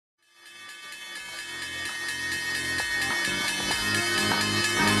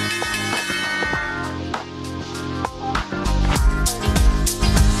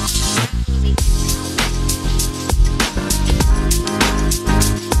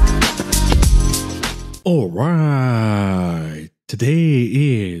Alright, today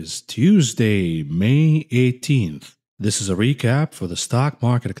is Tuesday, May 18th. This is a recap for the stock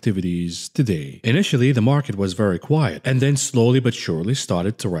market activities today. Initially, the market was very quiet and then slowly but surely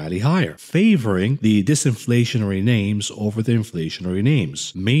started to rally higher, favoring the disinflationary names over the inflationary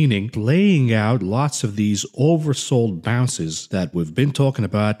names, meaning playing out lots of these oversold bounces that we've been talking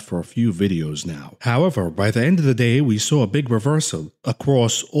about for a few videos now. However, by the end of the day, we saw a big reversal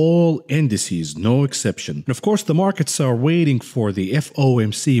across all indices, no exception. And of course, the markets are waiting for the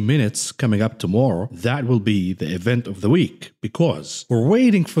FOMC minutes coming up tomorrow. That will be the event of the week, because we're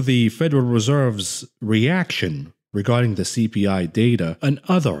waiting for the Federal Reserve's reaction regarding the CPI data and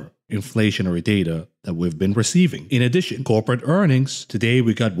other inflationary data that we've been receiving. In addition, corporate earnings. Today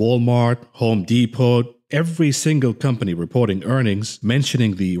we got Walmart, Home Depot, every single company reporting earnings,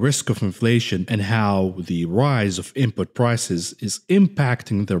 mentioning the risk of inflation and how the rise of input prices is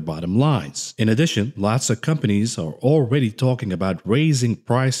impacting their bottom lines. In addition, lots of companies are already talking about raising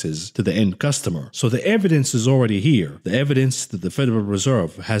prices to the end customer. So the evidence is already here. The evidence that the Federal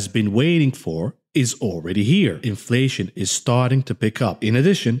Reserve has been waiting for is already here. Inflation is starting to pick up. In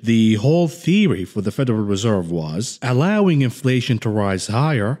addition, the whole theory for the Federal Reserve was allowing inflation to rise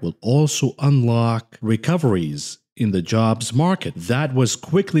higher will also unlock recoveries in the jobs market. That was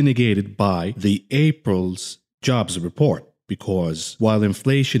quickly negated by the April's jobs report, because while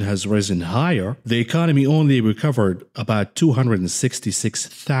inflation has risen higher, the economy only recovered about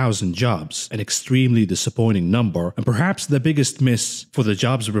 266,000 jobs, an extremely disappointing number, and perhaps the biggest miss for the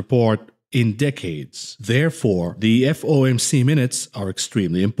jobs report in decades. Therefore, the FOMC minutes are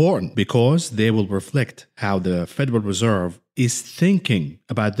extremely important because they will reflect how the Federal Reserve is thinking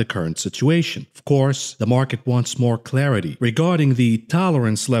about the current situation. Of course, the market wants more clarity regarding the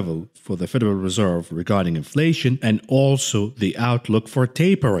tolerance level for the Federal Reserve regarding inflation and also the outlook for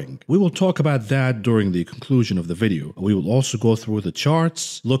tapering. We will talk about that during the conclusion of the video. We will also go through the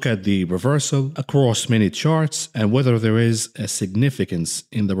charts, look at the reversal across many charts, and whether there is a significance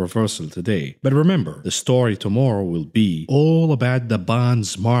in the reversal today. But remember, the story tomorrow will be all about the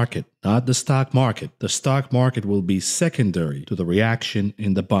bonds market, not the stock market. The stock market will be secondary to the reaction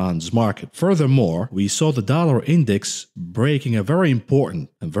in the bonds market. Furthermore, we saw the dollar index breaking a very important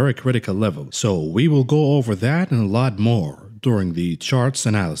and very critical level. So we will go over that and a lot more during the charts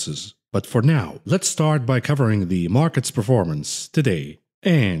analysis. But for now, let's start by covering the market's performance today.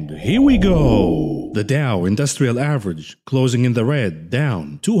 And here we go! The Dow Industrial Average closing in the red,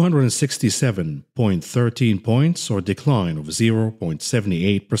 down 267.13 points or decline of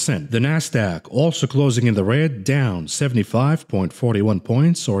 0.78%. The Nasdaq also closing in the red, down 75.41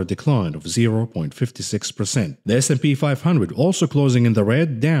 points or a decline of 0.56%. The S&P 500 also closing in the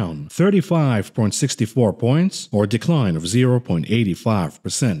red, down 35.64 points or a decline of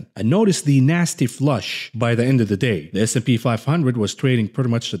 0.85%. And notice the nasty flush by the end of the day. The S&P 500 was trading pretty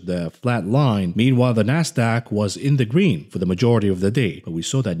much at the flat line. Meanwhile, the Nasdaq was in the green for the majority of the day, but we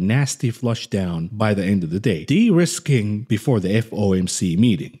saw that nasty flush down by the end of the day, de-risking before the FOMC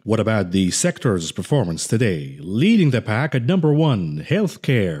meeting. What about the sector's performance today? Leading the pack at number 1,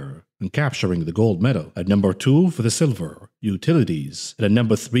 healthcare, and capturing the gold medal. At number 2 for the silver, utilities. And at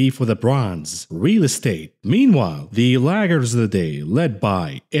number 3 for the bronze, real estate. Meanwhile, the laggards of the day led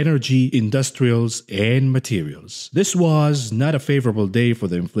by energy, industrials, and materials. This was not a favorable day for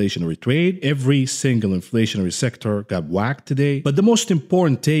the inflationary trade. Every single inflationary sector got whacked today. But the most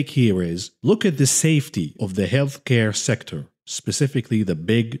important take here is, look at the safety of the healthcare sector, specifically the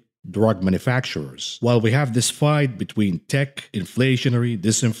big drug manufacturers. While we have this fight between tech, inflationary,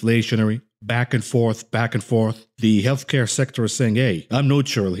 disinflationary, back and forth, the healthcare sector is saying, hey, I'm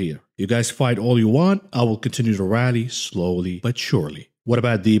neutral here. You guys fight all you want. I will continue to rally slowly but surely. What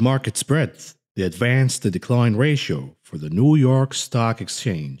about the market's breadth? The advance to decline ratio for the New York Stock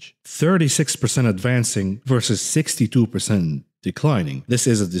Exchange, 36% advancing versus 62% declining. This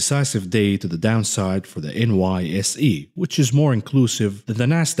is a decisive day to the downside for the NYSE, which is more inclusive than the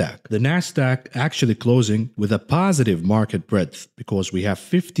Nasdaq. The Nasdaq actually closing with a positive market breadth because we have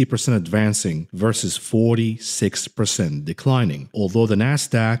 50% advancing versus 46% declining. Although the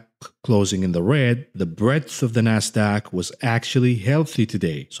Nasdaq closing in the red, the breadth of the Nasdaq was actually healthy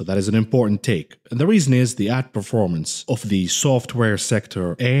today. So that is an important take. And the reason is the outperformance of the software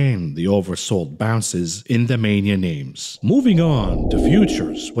sector and the oversold bounces in the mania names. Moving on to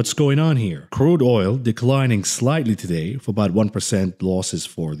futures. What's going on here? Crude oil declining slightly today for about 1% losses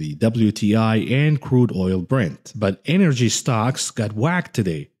for the WTI and crude oil Brent. But energy stocks got whacked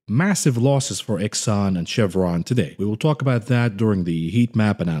today. massive losses for Exxon and Chevron today. We will talk about that during the heat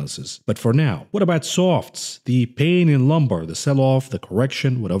map analysis. But for now, what about softs? The pain in lumber, the sell-off, the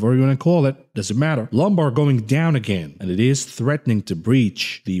correction, whatever you want to call it, doesn't matter. Lumber going down again, and it is threatening to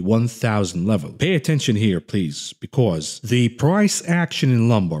breach the 1,000 level. Pay attention here, please, because the price action in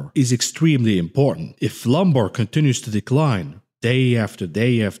lumber is extremely important. If lumber continues to decline day after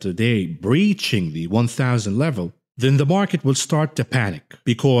day after day, breaching the 1,000 level, then the market will start to panic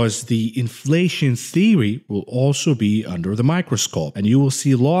because the inflation theory will also be under the microscope and you will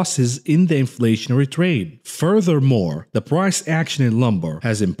see losses in the inflationary trade. Furthermore, the price action in lumber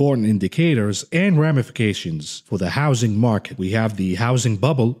has important indicators and ramifications for the housing market. We have the housing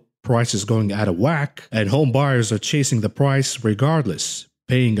bubble, prices going out of whack, and home buyers are chasing the price regardless,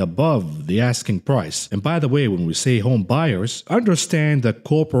 paying above the asking price. And by the way, when we say home buyers, understand that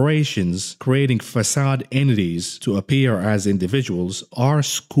corporations creating facade entities to appear as individuals are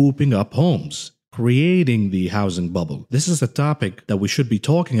scooping up homes, creating the housing bubble. This is a topic that we should be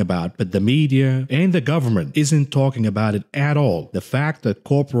talking about, but the media and the government isn't talking about it at all. The fact that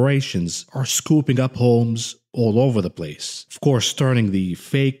corporations are scooping up homes all over the place. Of course, turning the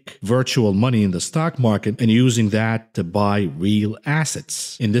fake virtual money in the stock market and using that to buy real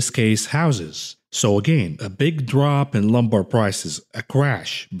assets. In this case, houses. So again, a big drop in lumber prices, a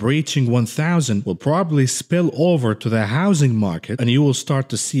crash, breaching 1,000 will probably spill over to the housing market and you will start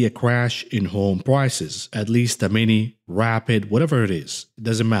to see a crash in home prices, at least a mini, rapid, whatever it is. It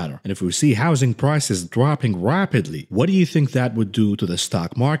doesn't matter. And if we see housing prices dropping rapidly, what do you think that would do to the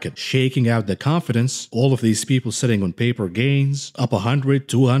stock market? Shaking out the confidence, all of these people sitting on paper gains, up 100,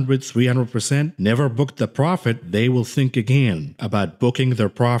 200, 300%, never booked the profit, they will think again about booking their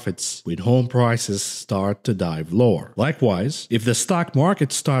profits when home prices start to dive lower. Likewise, if the stock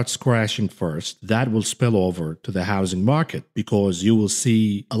market starts crashing first, that will spill over to the housing market because you will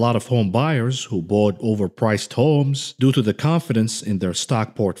see a lot of home buyers who bought overpriced homes due to the confidence in their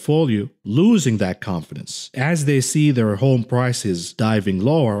stock portfolio, losing that confidence. As they see their home prices diving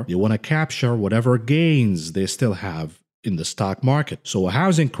lower, they want to capture whatever gains they still have in the stock market. So a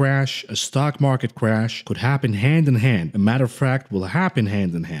housing crash, a stock market crash could happen hand in hand. A matter of fact, will happen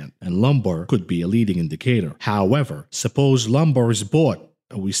hand in hand. And lumber could be a leading indicator. However, suppose lumber is bought,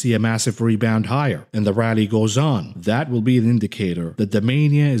 we see a massive rebound higher and the rally goes on. That will be an indicator that the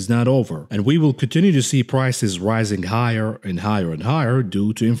mania is not over and we will continue to see prices rising higher and higher and higher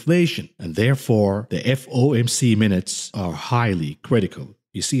due to inflation. And therefore, the FOMC minutes are highly critical.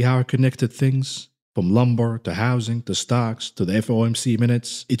 You see how I connected things? From lumber to housing to stocks to the FOMC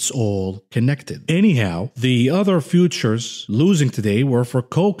minutes, it's all connected. Anyhow, the other futures losing today were for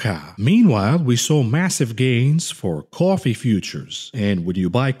cocoa. Meanwhile, we saw massive gains for coffee futures. And when you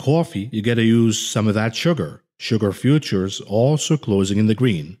buy coffee, you gotta use some of that sugar. Sugar futures also closing in the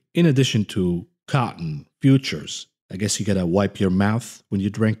green, in addition to cotton futures. I guess you gotta wipe your mouth when you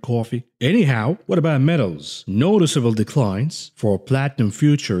drink coffee. Anyhow, what about metals? Noticeable declines for platinum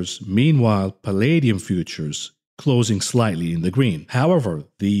futures. Meanwhile, palladium futures closing slightly in the green. However,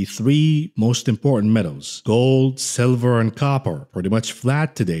 the three most important metals, gold, silver, and copper, pretty much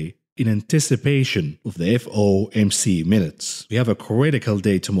flat today in anticipation of the FOMC minutes. We have a critical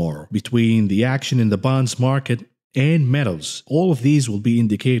day tomorrow between the action in the bonds market and metals. All of these will be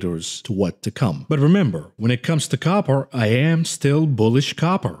indicators to what to come. But remember, when it comes to copper, I am still bullish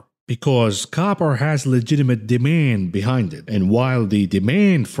copper because copper has legitimate demand behind it. And while the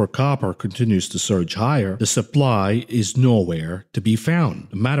demand for copper continues to surge higher, the supply is nowhere to be found.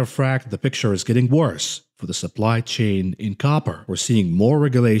 As a matter of fact, the picture is getting worse for the supply chain in copper. We're seeing more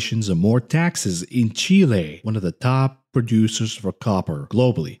regulations and more taxes in Chile, one of the top producers for copper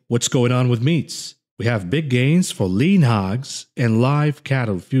globally. What's going on with meats? We have big gains for lean hogs and live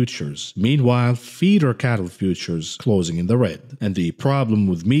cattle futures. Meanwhile, feeder cattle futures closing in the red. And the problem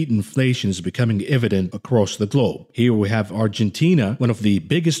with meat inflation is becoming evident across the globe. Here we have Argentina, one of the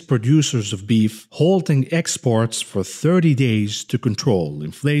biggest producers of beef, halting exports for 30 days to control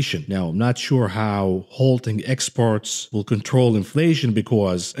inflation. Now, I'm not sure how halting exports will control inflation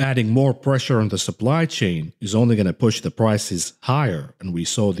because adding more pressure on the supply chain is only going to push the prices higher. And we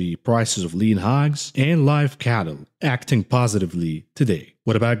saw the prices of lean hogs and live cattle acting positively today.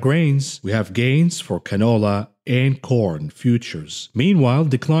 What about grains? We have gains for canola and corn futures. Meanwhile,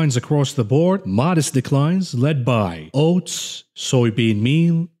 declines across the board, modest declines led by oats, soybean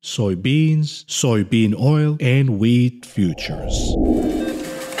meal, soybeans, soybean oil, and wheat futures.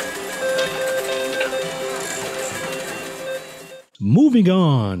 Moving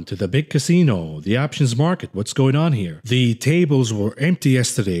on to the big casino, the options market. What's going on here? The tables were empty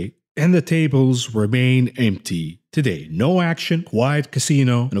yesterday, and the tables remain empty today. No action, quiet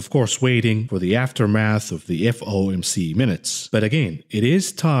casino, and of course waiting for the aftermath of the FOMC minutes. But again, it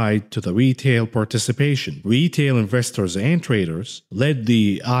is tied to the retail participation. Retail investors and traders led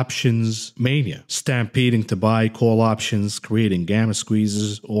the options mania, stampeding to buy call options, creating gamma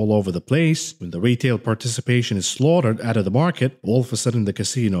squeezes all over the place. When the retail participation is slaughtered out of the market, all of a sudden the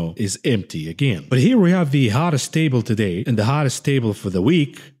casino is empty again. But here we have the hottest table today and the hottest table for the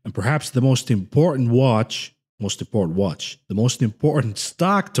week, and perhaps the most important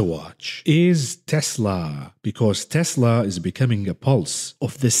stock to watch is Tesla, because Tesla is becoming a pulse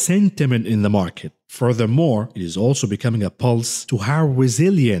of the sentiment in the market. Furthermore, it is also becoming a pulse to how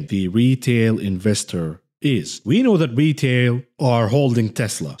resilient the retail investor is. We know that retail are holding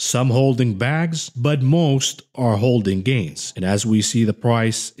Tesla, some holding bags, but most are holding gains. And as we see the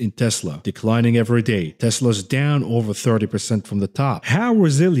price in Tesla declining every day, Tesla's down over 30% from the top. How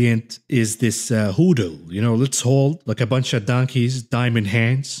resilient is this hoodoo? Let's hold like a bunch of donkeys, diamond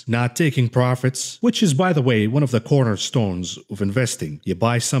hands, not taking profits, which is, by the way, one of the cornerstones of investing. You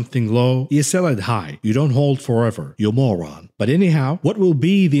buy something low, you sell it high. You don't hold forever, you moron. But anyhow, what will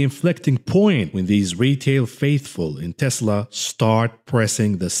be the inflecting point when these retail faithful in Tesla start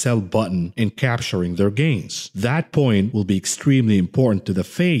pressing the sell button and capturing their gains? That point will be extremely important to the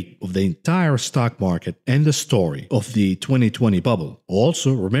fate of the entire stock market and the story of the 2020 bubble.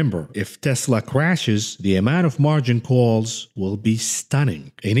 Also, remember, if Tesla crashes, the amount of margin calls will be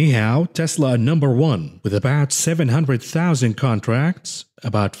stunning. Anyhow, Tesla number one with about 700,000 contracts.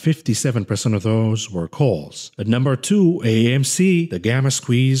 About 57% of those were calls. At number 2, AMC, the gamma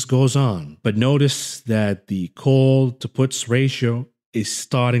squeeze goes on. But notice that the call to puts ratio is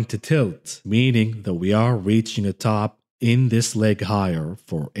starting to tilt, meaning that we are reaching a top in this leg higher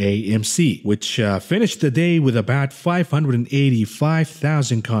for AMC, which finished the day with about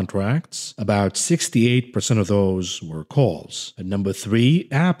 585,000 contracts. About 68% of those were calls. At number 3,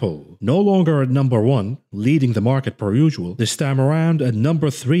 Apple, no longer at number 1, leading the market per usual. This time around at number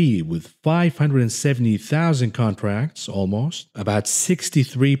 3 with 570,000 contracts, almost. About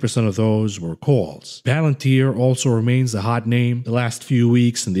 63% of those were calls. Palantir also remains a hot name the last few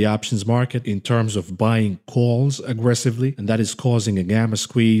weeks in the options market in terms of buying calls aggressively, and that is causing a gamma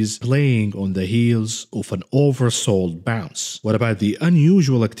squeeze, playing on the heels of an oversold bounce. What about the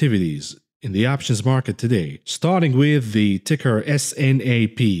unusual activities in the options market today? Starting with the ticker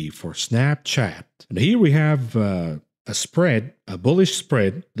SNAP for Snapchat. And here we have a bullish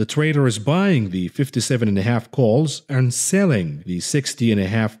spread. The trader is buying the 57.5 calls and selling the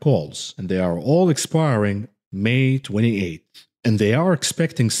 60.5 calls, and they are all expiring May 28th. And they are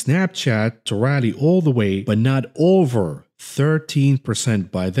expecting Snapchat to rally all the way, but not over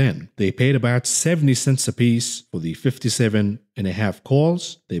 13% by then. They paid about 70 cents a piece for the 57.5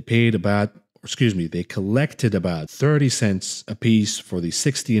 calls. They collected about 30 cents a piece for the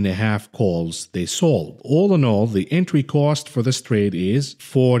 60.5 calls they sold. All in all, the entry cost for this trade is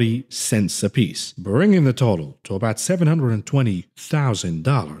 40 cents a piece, bringing the total to about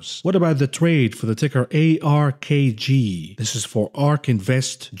 $720,000. What about the trade for the ticker ARKG? This is for ARK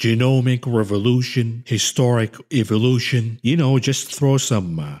Invest, Genomic Revolution, Historic Evolution. Just throw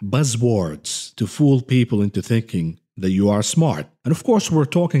some buzzwords to fool people into thinking that you are smart. And of course, we're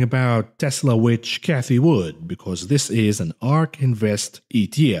talking about Tesla witch Cathie Wood, because this is an ARK Invest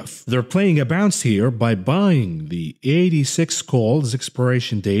ETF. They're playing a bounce here by buying the 86 calls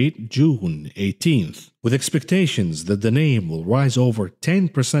expiration date June 18th. With expectations that the name will rise over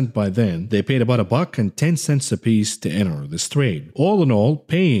 10% by then, they paid about $1.10 a piece to enter this trade. All in all,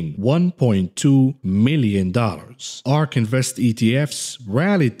 paying $1.2 million. ARK Invest ETFs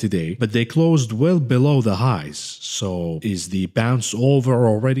rallied today, but they closed well below the highs. So is the bounce over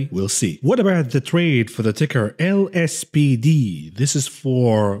already? We'll see. What about the trade for the ticker LSPD? This is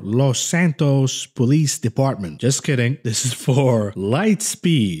for Los Santos Police Department. Just kidding. This is for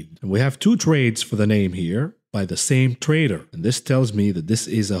Lightspeed. And we have 2 trades for the name here by the same trader, and this tells me that this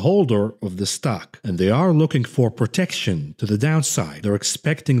is a holder of the stock, and they are looking for protection to the downside. They're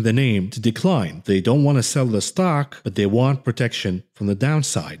expecting the name to decline. They don't want to sell the stock, but they want protection from the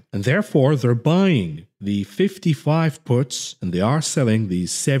downside, and therefore they're buying the 55 puts and they are selling the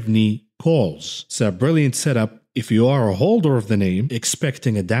 70 calls. It's a brilliant setup if you are a holder of the name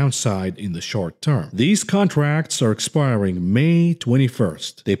expecting a downside in the short term. These contracts are expiring May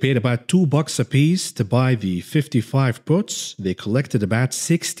 21st. They paid about $2 a piece to buy the 55 puts. They collected about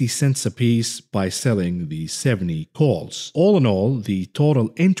 60 cents a piece by selling the 70 calls. All in all, the total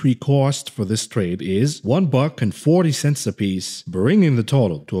entry cost for this trade is $1.40 a piece, bringing the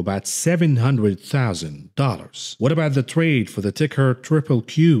total to about $700,000. What about the trade for the ticker triple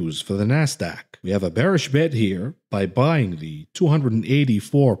Qs for the Nasdaq? We have a bearish bet here by buying the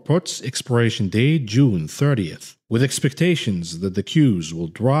 284 puts expiration date June 30th, with expectations that the Qs will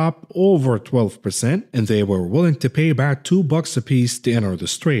drop over 12%, and they were willing to pay about $2 a piece to enter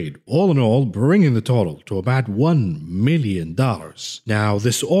this trade, all in all bringing the total to about $1 million. Now,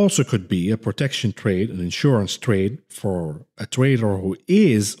 this also could be a protection trade, an insurance trade for a trader who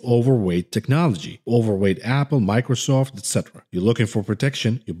is overweight technology, overweight Apple, Microsoft, etc. You're looking for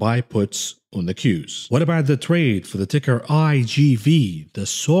protection, you buy puts on the Qs. What about the trade for the ticker IGV, the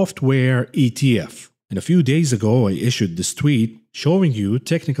software ETF? And a few days ago, I issued this tweet showing you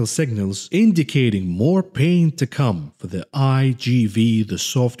technical signals indicating more pain to come for the IGV, the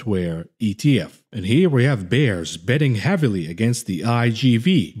software ETF. And here we have bears betting heavily against the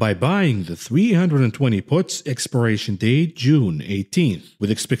IGV by buying the 320 puts expiration date June 18th,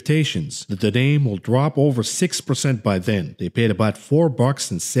 with expectations that the name will drop over 6% by then. They paid about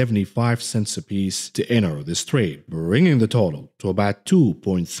 $4.75 a piece to enter this trade, bringing the total to about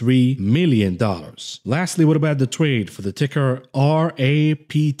 $2.3 million. Lastly, what about the trade for the ticker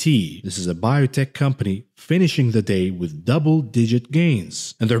RAPT? This is a biotech company finishing the day with double-digit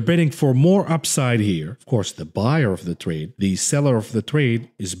gains. And they're betting for more upside here. Of course, the buyer of the trade, the seller of the trade,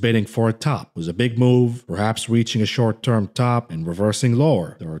 is betting for a top. It was a big move, perhaps reaching a short-term top and reversing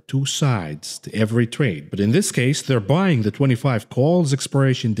lower. There are two sides to every trade. But in this case, they're buying the 25 calls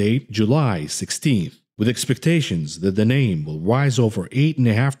expiration date July 16th. With expectations that the name will rise over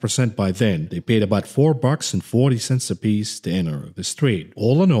 8.5% by then. They paid about $4.40 a piece to enter this trade.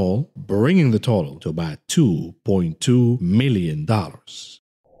 All in all, bringing the total to about $2.2 million.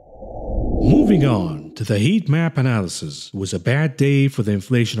 Moving on to the heat map analysis, it was a bad day for the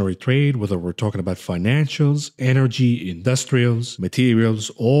inflationary trade, whether we're talking about financials, energy, industrials, materials,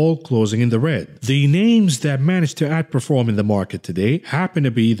 all closing in the red. The names that managed to outperform in the market today happen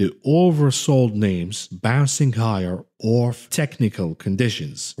to be the oversold names bouncing higher off technical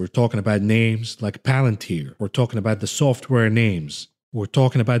conditions. We're talking about names like Palantir. We're talking about the software names. We're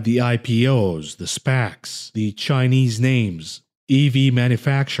talking about the IPOs, the SPACs, the Chinese names, EV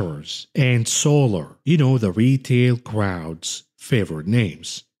manufacturers, and solar. You know, the retail crowd's favorite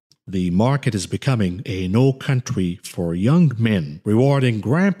names. The market is becoming a no country for young men, rewarding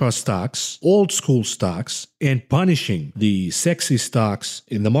grandpa stocks, old school stocks, and punishing the sexy stocks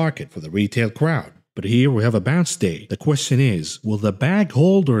in the market for the retail crowd. But here we have a bounce day. The question is, will the bag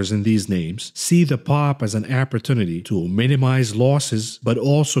holders in these names see the pop as an opportunity to minimize losses but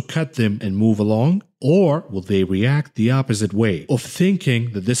also cut them and move along? Or will they react the opposite way of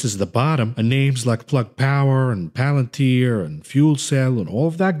thinking that this is the bottom, and names like Plug Power and Palantir and Fuel Cell and all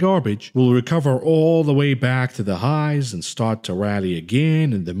of that garbage will recover all the way back to the highs and start to rally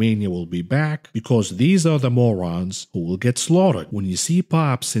again, and the mania will be back, because these are the morons who will get slaughtered. When you see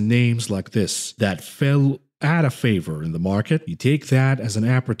pops in names like this that fell out of favor in the market, you take that as an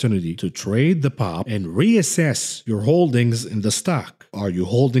opportunity to trade the pop and reassess your holdings in the stock. Are you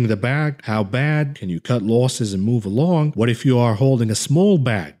holding the bag? How bad? Can you cut losses and move along? What if you are holding a small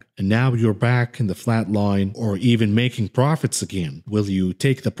bag and now you're back in the flat line or even making profits again? Will you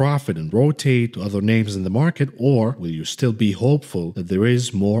take the profit and rotate to other names in the market, or will you still be hopeful that there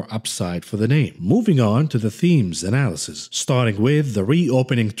is more upside for the name? Moving on to the themes analysis, starting with the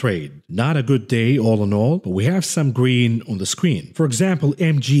reopening trade. Not a good day all in all, but we have some green on the screen. For example,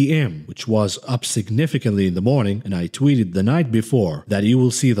 MGM, which was up significantly in the morning, and I tweeted the night before that you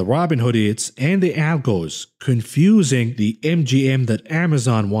will see the Robinhoodians and the algos confusing the MGM that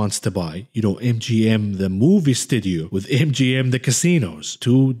Amazon wants to buy. You know, MGM the movie studio with MGM the casinos.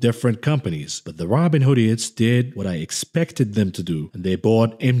 Two different companies. But the Robinhoodians did what I expected them to do, and they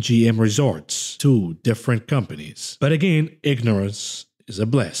bought MGM Resorts. Two different companies. But again, ignorance is a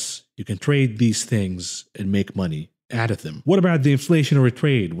bliss. You can trade these things and make money out of them. What about the inflationary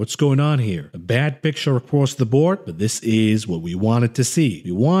trade? What's going on here? A bad picture across the board, but this is what we wanted to see.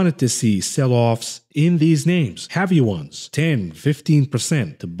 We wanted to see sell-offs in these names, heavy ones, 10,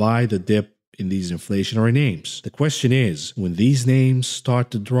 15% to buy the dip in these inflationary names. The question is, when these names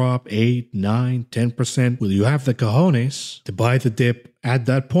start to drop 8, 9, 10%, will you have the cojones to buy the dip at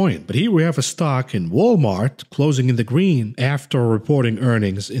that point? But here we have a stock in Walmart closing in the green after reporting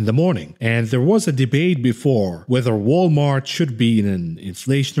earnings in the morning. And there was a debate before whether Walmart should be in an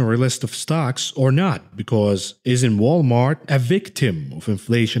inflationary list of stocks or not, because isn't Walmart a victim of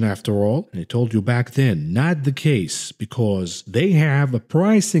inflation after all? And I told you back then, not the case, because they have a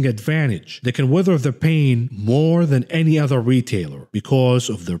pricing advantage. They can weather the pain more than any other retailer because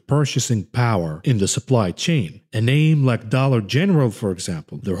of their purchasing power in the supply chain. A name like Dollar General, for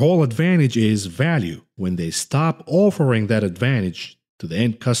example, their whole advantage is value. When they stop offering that advantage to the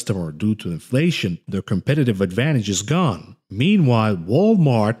end customer due to inflation, their competitive advantage is gone. Meanwhile,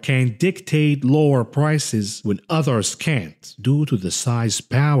 Walmart can dictate lower prices when others can't due to the size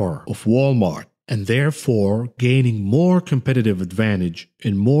power of Walmart, and therefore gaining more competitive advantage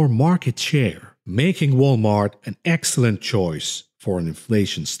and more market share, making Walmart an excellent choice for an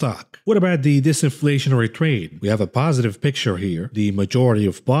inflation stock. What about the disinflationary trade? We have a positive picture here. The majority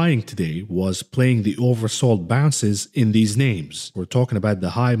of buying today was playing the oversold bounces in these names. We're talking about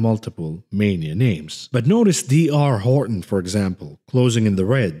the high multiple mania names. But notice DR Horton, for example, closing in the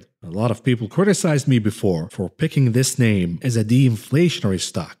red. A lot of people criticized me before for picking this name as a de-inflationary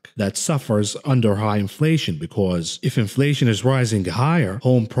stock that suffers under high inflation, because if inflation is rising higher,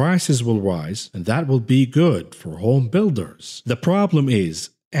 home prices will rise, and that will be good for home builders. The problem is,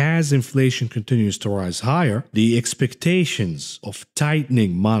 as inflation continues to rise higher, the expectations of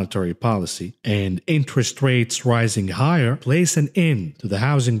tightening monetary policy and interest rates rising higher place an end to the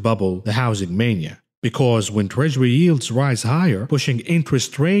housing bubble, the housing mania. Because when treasury yields rise higher, pushing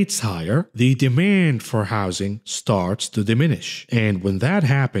interest rates higher, the demand for housing starts to diminish. And when that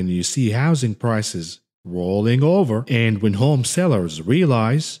happens, you see housing prices rolling over, and when home sellers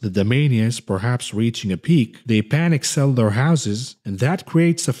realize that the mania is perhaps reaching a peak, they panic sell their houses, and that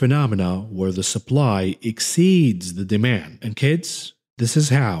creates a phenomena where the supply exceeds the demand. And kids, this is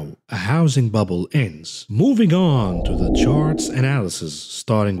how a housing bubble ends. Moving on to the charts analysis,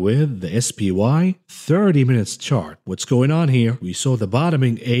 starting with the SPY 30 minutes chart. What's going on here? We saw the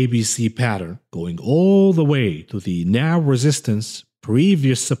bottoming ABC pattern going all the way to the now resistance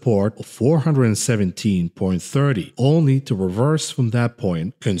previous support of 417.30, only to reverse from that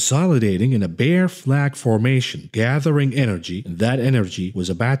point, consolidating in a bear flag formation, gathering energy, and that energy was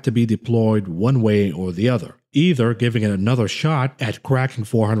about to be deployed one way or the other, either giving it another shot at cracking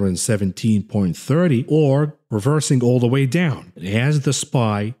 417.30 or reversing all the way down. And as the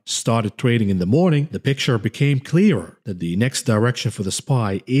SPY started trading in the morning, the picture became clearer that the next direction for the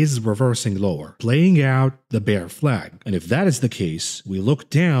SPY is reversing lower, playing out the bear flag. And if that is the case, we look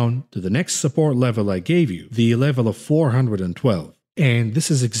down to the next support level I gave you, the level of 412. And this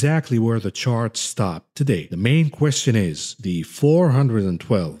is exactly where the chart stopped today. The main question is, the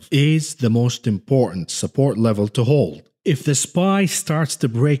 412 is the most important support level to hold. If the SPY starts to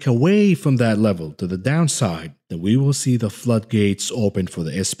break away from that level to the downside, then we will see the floodgates open for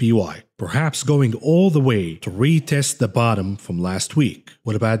the SPY, perhaps going all the way to retest the bottom from last week.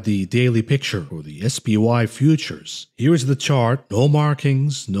 What about the daily picture for the SPY futures? Here is the chart, no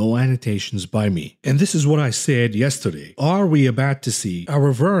markings, no annotations by me. And this is what I said yesterday. Are we about to see a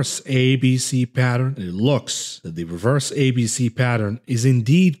reverse ABC pattern? And it looks that the reverse ABC pattern is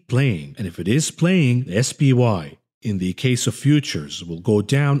indeed playing. And if it is playing, the SPY, in the case of futures, will go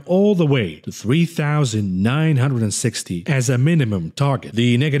down all the way to 3,960 as a minimum target.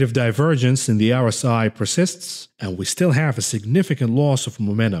 The negative divergence in the RSI persists, and we still have a significant loss of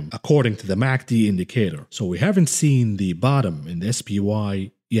momentum according to the MACD indicator. So we haven't seen the bottom in the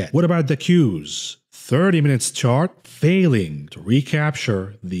SPY yet. What about the Qs? 30 minutes chart failing to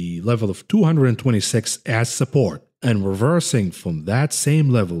recapture the level of 226 as support, and reversing from that same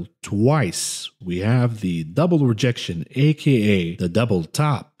level twice. We have the double rejection, aka the double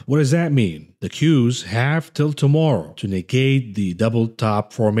top. What does that mean? The Qs have till tomorrow to negate the double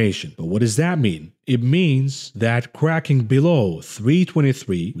top formation. But what does that mean? It means that cracking below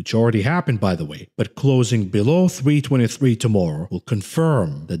 323, which already happened by the way, but closing below 323 tomorrow will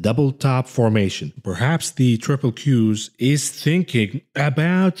confirm the double top formation. Perhaps the triple Qs is thinking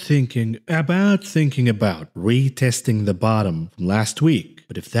about retesting the bottom from last week.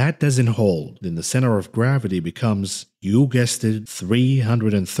 But if that doesn't hold, then the center of gravity becomes, you guessed it,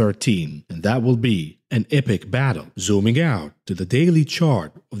 313. And that will be an epic battle. Zooming out to the daily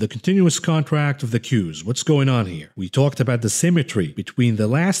chart of the continuous contract of the Qs. What's going on here? We talked about the symmetry between the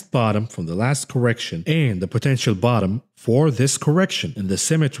last bottom from the last correction and the potential bottom for this correction. And the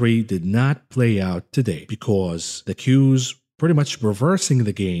symmetry did not play out today because the Qs pretty much reversing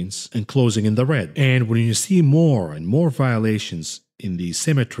the gains and closing in the red. And when you see more and more violations in the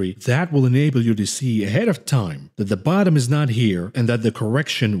symmetry, that will enable you to see ahead of time that the bottom is not here and that the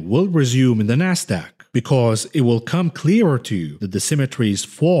correction will resume in the Nasdaq, because it will come clearer to you that the symmetry is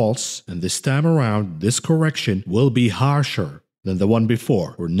false, and this time around this correction will be harsher than the one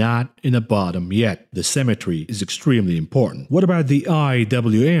before. We're not in a bottom yet. The symmetry is extremely important. What about the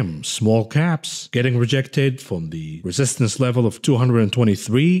IWM? Small caps getting rejected from the resistance level of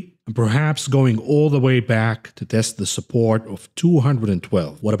 223 and perhaps going all the way back to test the support of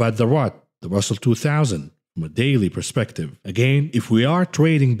 212. What about the RUT? The Russell 2000 from a daily perspective. Again, if we are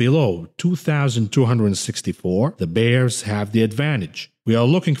trading below 2,264, the bears have the advantage. We are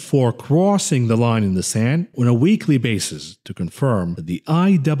looking for crossing the line in the sand on a weekly basis to confirm that the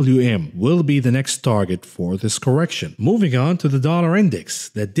IWM will be the next target for this correction. Moving on to the dollar index,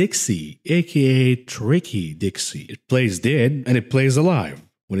 the Dixie, aka Tricky Dixie. It plays dead and it plays alive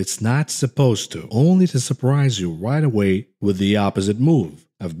when it's not supposed to, only to surprise you right away with the opposite move.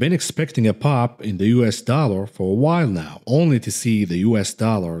 I've been expecting a pop in the US dollar for a while now, only to see the US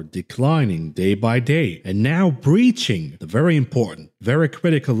dollar declining day by day and now breaching the very important, very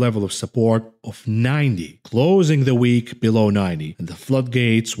critical level of support of 90, closing the week below 90, and the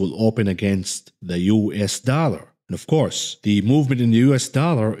floodgates will open against the US dollar. And of course, the movement in the US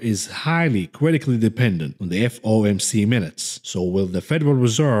dollar is highly critically dependent on the FOMC minutes. So will the Federal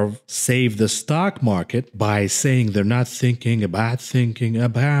Reserve save the stock market by saying they're not thinking about,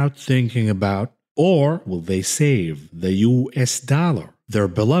 or will they save the US dollar, their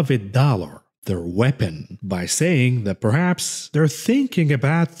beloved dollar, their weapon, by saying that perhaps they're thinking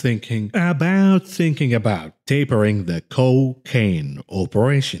about tapering the cocaine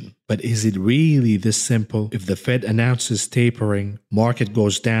operation? But is it really this simple? If the Fed announces tapering, market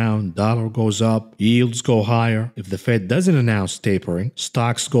goes down, dollar goes up, yields go higher. If the Fed doesn't announce tapering,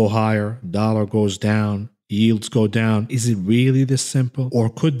 stocks go higher, dollar goes down, yields go down. Is it really this simple? Or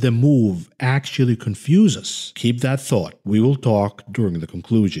could the move actually confuse us? Keep that thought. We will talk during the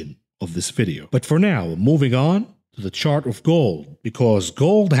conclusion of this video. But for now, moving on to the chart of gold, because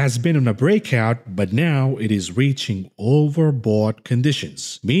gold has been on a breakout, but now it is reaching overbought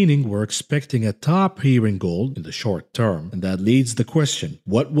conditions, meaning we're expecting a top here in gold in the short term, and that leads the question,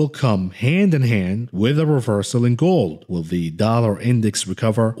 what will come hand in hand with a reversal in gold? Will the dollar index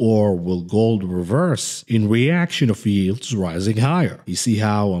recover, or will gold reverse in reaction of yields rising higher? You see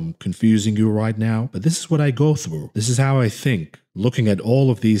how I'm confusing you right now? But this is what I go through. This is how I think. Looking at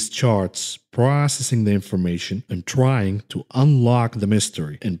all of these charts, processing the information, and trying to unlock the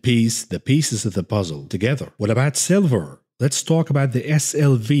mystery and piece the pieces of the puzzle together. What about silver? Let's talk about the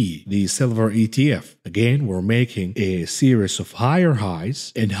SLV, the silver ETF. Again, we're making a series of higher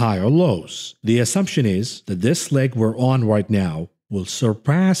highs and higher lows. The assumption is that this leg we're on right now will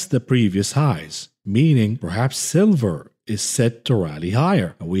surpass the previous highs, meaning perhaps silver is set to rally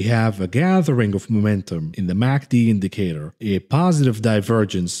higher. We have a gathering of momentum in the MACD indicator, a positive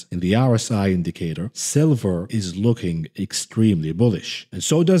divergence in the RSI indicator. Silver is looking extremely bullish. And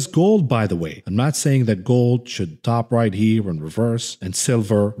so does gold, by the way. I'm not saying that gold should top right here and reverse, and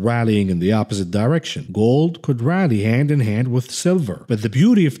silver rallying in the opposite direction. Gold could rally hand in hand with silver. But the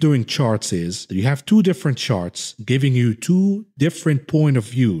beauty of doing charts is that you have two different charts giving you two different point of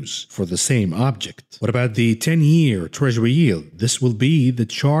views for the same object. What about the 10-year Treasury yield? This will be the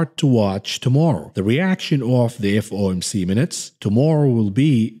chart to watch tomorrow. The reaction of the FOMC minutes tomorrow will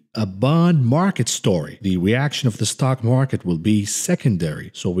be a bond market story. The reaction of the stock market will be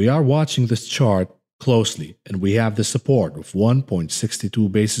secondary. So we are watching this chart closely, and we have the support of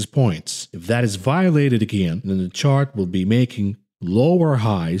 1.62 basis points. If that is violated again, then the chart will be making lower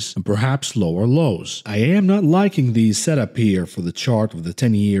highs and perhaps lower lows. I am not liking the setup here for the chart of the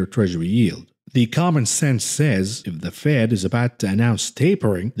 10-year Treasury yield. The common sense says if the Fed is about to announce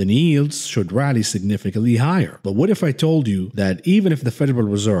tapering, then yields should rally significantly higher. But what if I told you that even if the Federal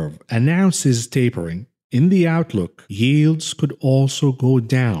Reserve announces tapering, in the outlook, yields could also go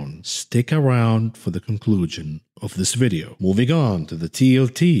down? Stick around for the conclusion of this video. Moving on to the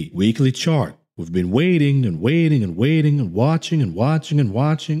TLT weekly chart. We've been waiting and waiting and waiting and watching and watching and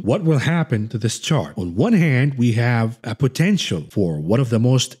watching. What will happen to this chart? On one hand, we have a potential for one of the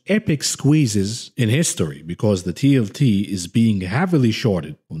most epic squeezes in history because the TLT is being heavily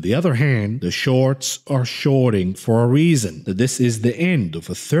shorted. On the other hand, the shorts are shorting for a reason. That this is the end of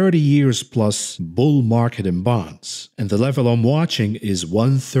a 30 years plus bull market in bonds. And the level I'm watching is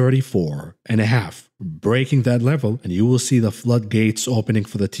 134.5. Breaking that level, and you will see the floodgates opening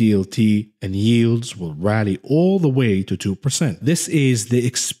for the TLT, and yields will rally all the way to 2%. This is the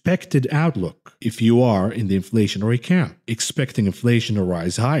expected outlook if you are in the inflationary camp, expecting inflation to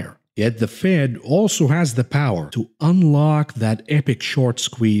rise higher. Yet the Fed also has the power to unlock that epic short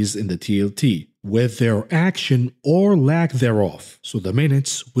squeeze in the TLT with their action or lack thereof. So the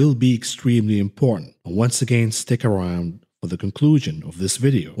minutes will be extremely important. And once again, stick around for the conclusion of this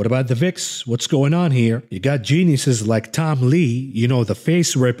video. What about the VIX? What's going on here? You got geniuses like Tom Lee, you know, the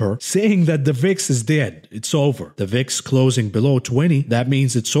face ripper, saying that the VIX is dead. It's over. The VIX closing below 20, that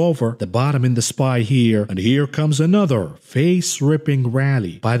means it's over. The bottom in the SPY here, and here comes another face-ripping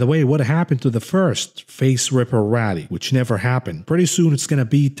rally. By the way, what happened to the first face-ripper rally, which never happened? Pretty soon it's gonna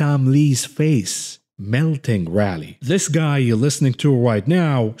be Tom Lee's face melting rally. This guy you're listening to right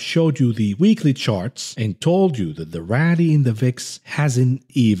now showed you the weekly charts and told you that the rally in the VIX hasn't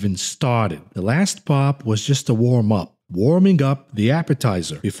even started. The last pop was just a warm-up, warming up the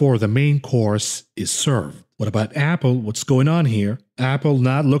appetizer before the main course is served. What about Apple? What's going on here? Apple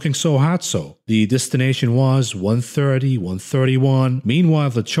not looking so hot so. The destination was 130, 131.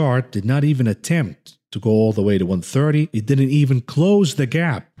 Meanwhile, the chart did not even attempt to go all the way to 130. It didn't even close the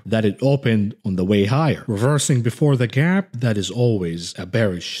gap that it opened on the way higher. Reversing before the gap, that is always a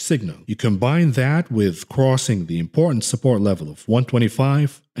bearish signal. You combine that with crossing the important support level of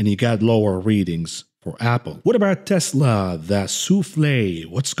 125 and you got lower readings for Apple. What about Tesla, the souffle?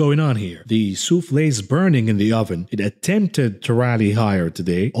 What's going on here? The souffle is burning in the oven. It attempted to rally higher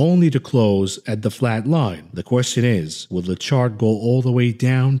today, only to close at the flat line. The question is, will the chart go all the way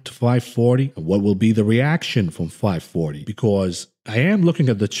down to 540? And what will be the reaction from 540? Because I am looking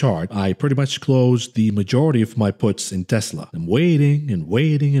at the chart. I pretty much closed the majority of my puts in Tesla. I'm waiting and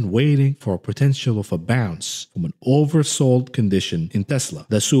waiting and waiting for a potential of a bounce from an oversold condition in Tesla,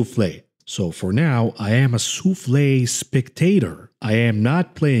 the souffle. So for now, I am a souffle spectator. I am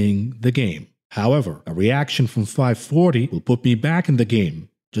not playing the game. However, a reaction from 540 will put me back in the game.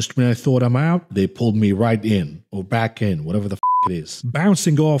 Just when I thought I'm out, they pulled me right in, or back in, whatever the it is.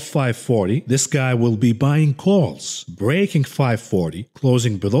 Bouncing off 540, this guy will be buying calls, breaking 540,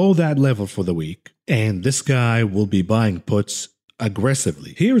 closing below that level for the week, and this guy will be buying puts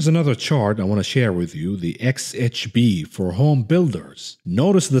aggressively. Here's another chart I want to share with you, the XHB for home builders.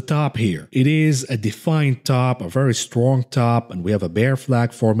 Notice the top here. It is a defined top, a very strong top, and we have a bear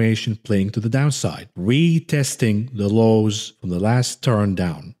flag formation playing to the downside, retesting the lows from the last turn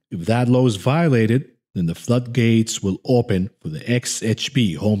down. If that low is violated, then the floodgates will open for the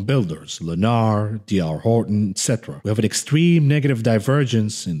XHB home builders, Lennar, DR Horton, etc. We have an extreme negative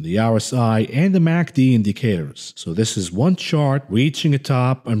divergence in the RSI and the MACD indicators. So this is one chart reaching a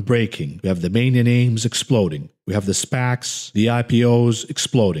top and breaking. We have the mania names exploding. We have the SPACs, the IPOs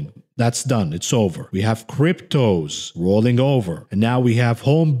exploding. That's done. It's over. We have cryptos rolling over. And now we have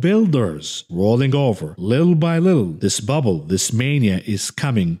home builders rolling over. Little by little, this bubble, this mania is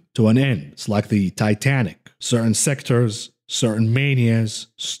coming to an end. It's like the Titanic. Certain sectors, certain manias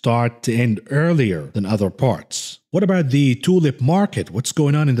start to end earlier than other parts. What about the tulip market? What's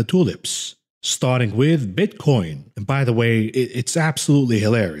going on in the tulips? Starting with Bitcoin. And by the way, it's absolutely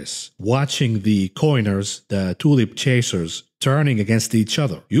hilarious watching the coiners, the tulip chasers, turning against each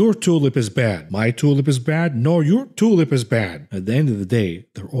other. Your tulip is bad. My tulip is bad. No, your tulip is bad. At the end of the day,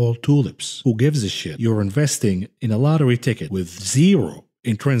 they're all tulips. Who gives a shit? You're investing in a lottery ticket with zero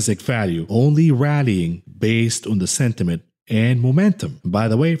intrinsic value, only rallying based on the sentiment and momentum. By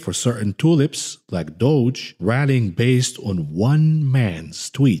the way, for certain tulips, like Doge, rallying based on one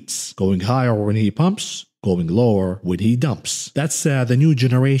man's tweets, going higher when he pumps, going lower when he dumps. That's the new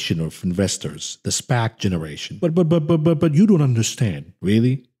generation of investors, the SPAC generation. But you don't understand,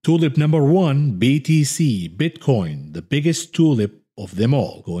 really? Tulip number one, BTC, Bitcoin, the biggest tulip of them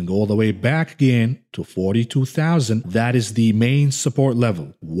all, going all the way back again to 42,000. That is the main support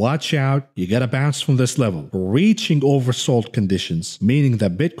level. Watch out, you gotta bounce from this level. Reaching oversold conditions, meaning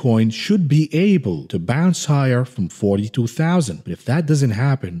that Bitcoin should be able to bounce higher from 42,000. But if that doesn't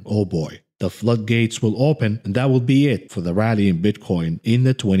happen, oh boy, the floodgates will open, and that will be it for the rally in Bitcoin in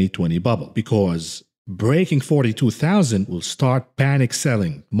the 2020 bubble. Because breaking 42,000 will start panic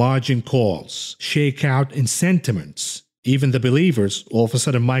selling, margin calls, shakeout in sentiments. Even the believers, all of a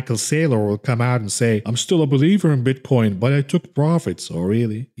sudden Michael Saylor will come out and say, I'm still a believer in Bitcoin, but I took profits. Oh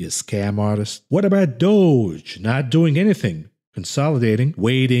really? You scam artist. What about Doge? Not doing anything. Consolidating,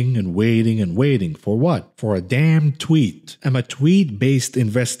 waiting and waiting and waiting. For what? For a damn tweet. I'm a tweet-based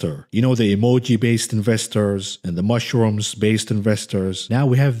investor. You know, the emoji-based investors and the mushrooms-based investors. Now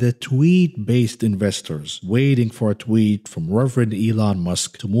we have the tweet-based investors waiting for a tweet from Reverend Elon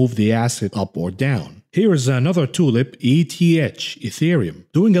Musk to move the asset up or down. Here is another tulip, ETH, Ethereum,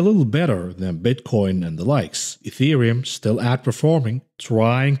 doing a little better than Bitcoin and the likes. Ethereum still outperforming,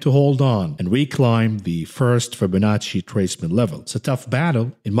 trying to hold on and reclimb the first Fibonacci retracement level. It's a tough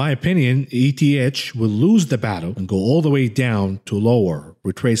battle. In my opinion, ETH will lose the battle and go all the way down to lower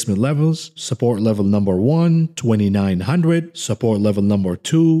retracement levels. Support level number 1, 2,900. Support level number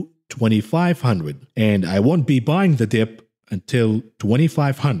 2, 2,500. And I won't be buying the dip until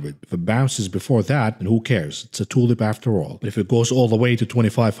 2,500. If it bounces before that, then who cares? It's a tulip after all. But if it goes all the way to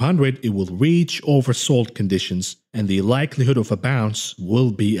 2,500, it will reach oversold conditions, and the likelihood of a bounce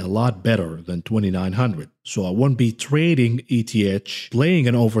will be a lot better than 2,900. So I won't be trading ETH, playing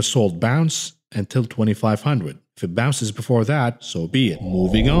an oversold bounce until 2,500. If it bounces before that, so be it.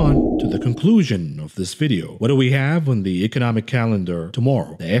 Moving on to the conclusion of this video. What do we have on the economic calendar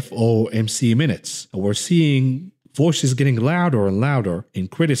tomorrow? The FOMC minutes. We're seeing voices getting louder and louder in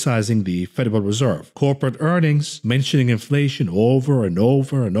criticizing the Federal Reserve. Corporate earnings mentioning inflation over and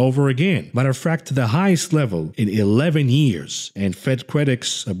over and over again. Matter of fact, to the highest level in 11 years. And Fed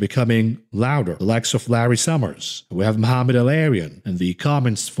critics are becoming louder. The likes of Larry Summers. We have Mohamed El-Arian and the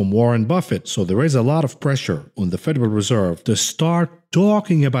comments from Warren Buffett. So there is a lot of pressure on the Federal Reserve to start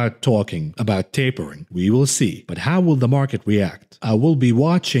talking about tapering. We will see. But how will the market react? I will be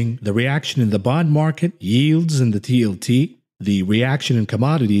watching the reaction in the bond market, yields in the TLT, the reaction in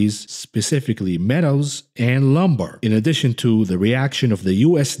commodities, specifically metals and lumber, in addition to the reaction of the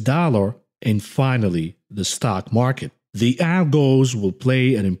US dollar, and finally, the stock market. The algos will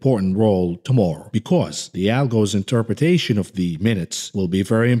play an important role tomorrow because the algos interpretation of the minutes will be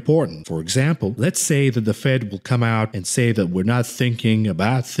very important. For example, let's say that the Fed will come out and say that we're not thinking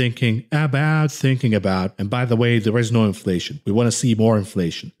about, and by the way, there is no inflation. We want to see more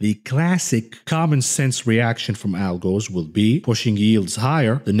inflation. The classic common sense reaction from algos will be pushing yields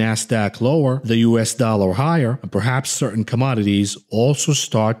higher, the NASDAQ lower, the US dollar higher, and perhaps certain commodities also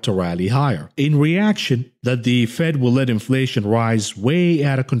start to rally higher. In reaction, that the Fed will let inflation rise way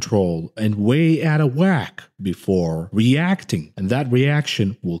out of control and way out of whack before reacting, and that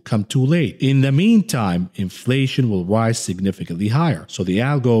reaction will come too late. In the meantime, inflation will rise significantly higher, so the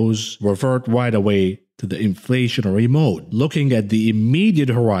algos revert right away to the inflationary mode, looking at the immediate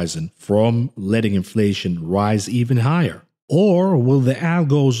horizon from letting inflation rise even higher. Or will the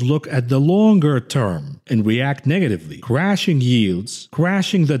algos look at the longer term and react negatively, crashing yields,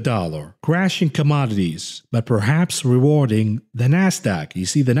 crashing the dollar, crashing commodities, but perhaps rewarding the NASDAQ? You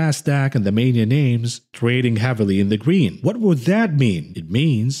see the NASDAQ and the mania names trading heavily in the green. What would that mean? It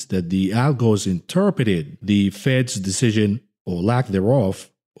means that the algos interpreted the Fed's decision, or lack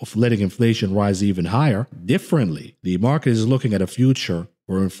thereof, of letting inflation rise even higher differently. The market is looking at a future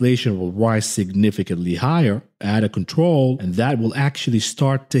where inflation will rise significantly higher, out of control, and that will actually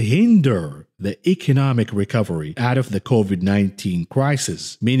start to hinder the economic recovery out of the COVID-19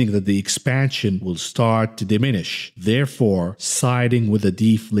 crisis, meaning that the expansion will start to diminish, therefore siding with the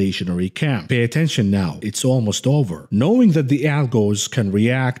deflationary camp. Pay attention now, it's almost over. Knowing that the algos can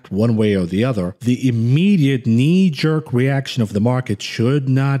react one way or the other, the immediate knee-jerk reaction of the market should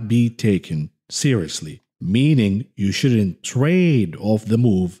not be taken seriously. Meaning you shouldn't trade off the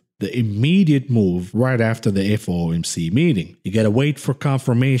move, the immediate move right after the FOMC meeting. You gotta wait for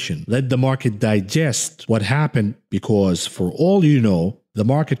confirmation. Let the market digest what happened, because for all you know, the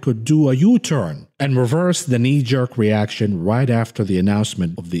market could do a U-turn and reverse the knee-jerk reaction right after the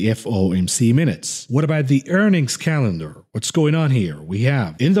announcement of the FOMC minutes. What about the earnings calendar? What's going on here? We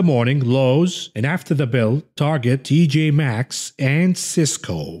have in the morning, Lowe's, and after the bell, Target, TJ Maxx, and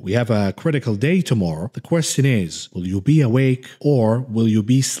Cisco. We have a critical day tomorrow. The question is, will you be awake or will you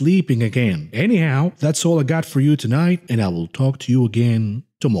be sleeping again? Anyhow, that's all I got for you tonight, and I will talk to you again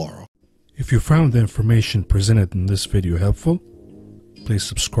tomorrow. If you found the information presented in this video helpful, please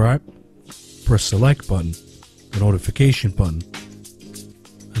subscribe, press the like button, the notification button,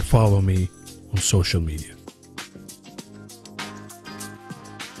 and follow me on social media.